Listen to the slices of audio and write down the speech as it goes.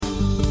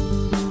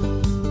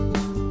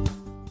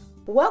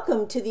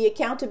Welcome to the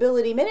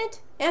Accountability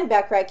Minute, and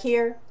Backrack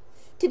here.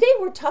 Today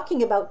we're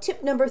talking about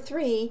tip number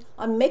 3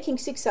 on making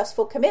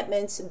successful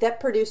commitments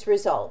that produce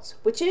results,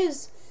 which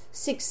is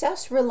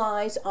success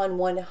relies on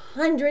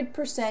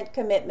 100%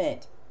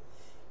 commitment.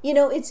 You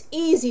know, it's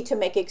easy to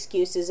make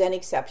excuses and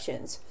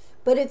exceptions,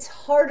 but it's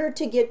harder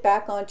to get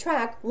back on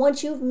track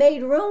once you've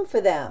made room for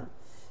them.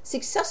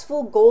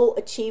 Successful goal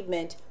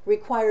achievement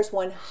requires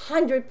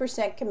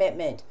 100%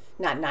 commitment,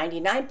 not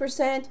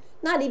 99%,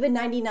 not even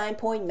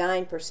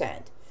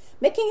 99.9%.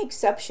 Making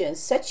exceptions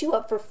sets you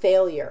up for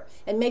failure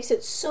and makes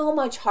it so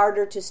much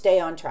harder to stay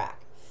on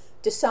track.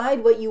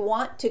 Decide what you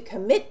want to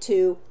commit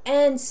to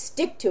and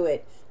stick to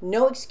it.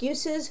 No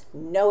excuses,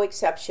 no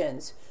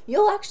exceptions.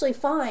 You'll actually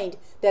find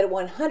that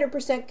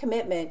 100%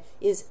 commitment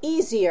is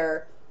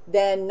easier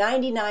than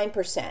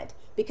 99%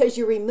 because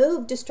you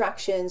remove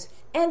distractions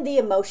and the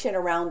emotion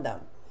around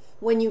them.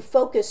 When you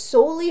focus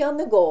solely on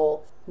the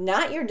goal,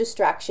 not your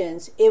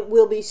distractions, it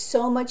will be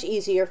so much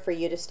easier for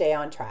you to stay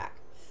on track.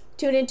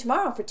 Tune in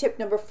tomorrow for tip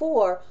number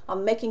 4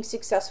 on making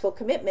successful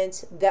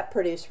commitments that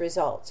produce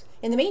results.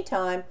 In the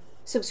meantime,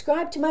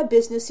 subscribe to my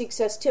business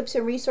success tips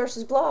and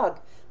resources blog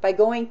by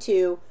going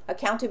to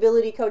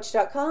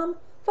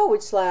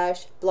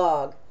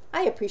accountabilitycoach.com/blog.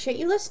 I appreciate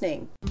you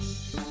listening.